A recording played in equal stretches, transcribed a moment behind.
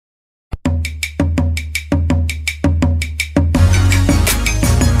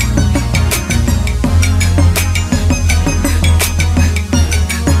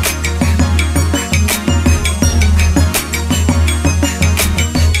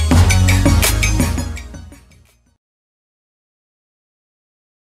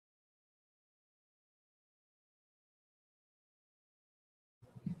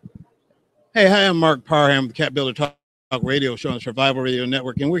Hey, hi, I'm Mark Parham, the Cat Builder Talk Radio Show on the Survival Radio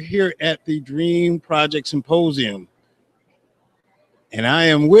Network, and we're here at the Dream Project Symposium. And I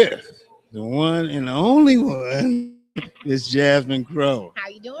am with the one and only one, Miss Jasmine Crowe. How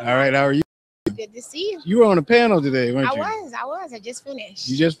you doing? All right, how are you? Good to see you. You were on a panel today, weren't you? I was. I just finished.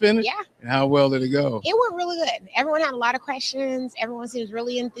 You just finished? Yeah. And how well did it go? It went really good. Everyone had a lot of questions. Everyone seems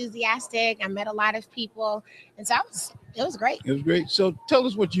really enthusiastic. I met a lot of people. And so it was great. It was great. So tell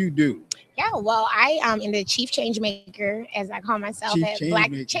us what you do. Yeah, well, I am the chief change maker, as I call myself, Chief at change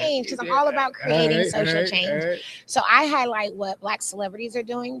Black maker. Change, because I'm all about creating social change. All right. So I highlight what Black celebrities are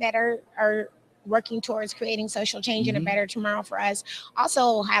doing that are working towards creating social change and a better tomorrow for us.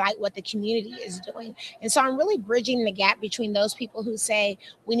 Also highlight what the community is doing. And so I'm really bridging the gap between those people who say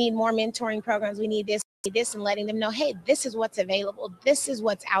we need more mentoring programs, we need this, and letting them know, hey, this is what's available, this is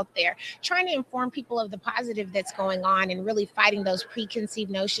what's out there, trying to inform people of the positive that's going on and really fighting those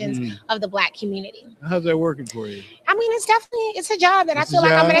preconceived notions of the Black community. How's that working for you? I mean, it's a job that I feel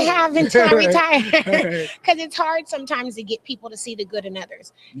like I'm going to have until I retire, because it's hard sometimes to get people to see the good in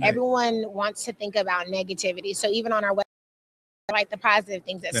others. Right. Everyone wants to think about negativity. So even on our website, like the positive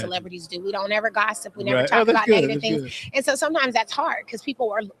things that celebrities do. We don't ever gossip. We never talk about negative things. Good. And so sometimes that's hard because people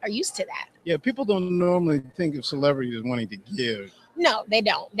are used to that. Yeah, people don't normally think of celebrities as wanting to give. No, they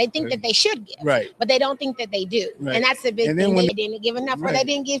don't. They think that they should give. Right. But they don't think that they do. Right. And that's the big thing. They didn't give enough or they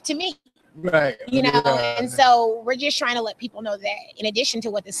didn't give to me. Right. You know, and so we're just trying to let people know that in addition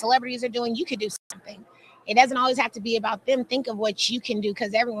to what the celebrities are doing, you could do something. It doesn't always have to be about them. Think of what you can do,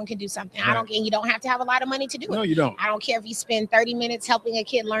 because everyone can do something. Right. You don't have to have a lot of money to do it. No, you don't. I don't care if you spend 30 minutes helping a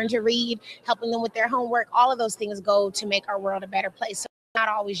kid learn to read, helping them with their homework. All of those things go to make our world a better place. So it's not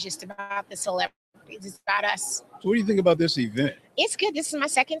always just about the celebrities. It's about us. So what do you think about this event? It's good. This is my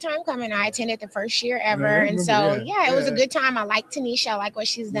second time coming. I attended the first year ever. And so, it was a good time. I like Tanisha. I like what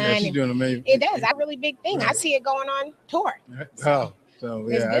she's done. Yeah, she's doing amazing. It does. That's a really big thing. Right. I see it going on tour. So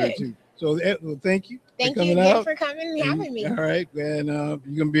yeah, I do too. So well, thank you. Thank you again for coming and having me. All right. And you're going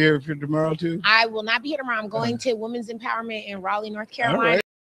to be here for tomorrow too? I will not be here tomorrow. I'm going to Women's Empowerment in Raleigh, North Carolina.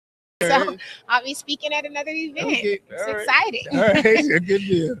 So I'll be speaking at another event. Okay. It's exciting. All right. Good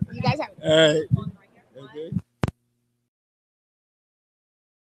deal. You guys have all right. Okay.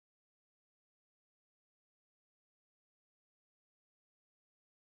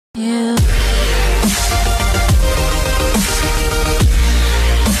 Yeah.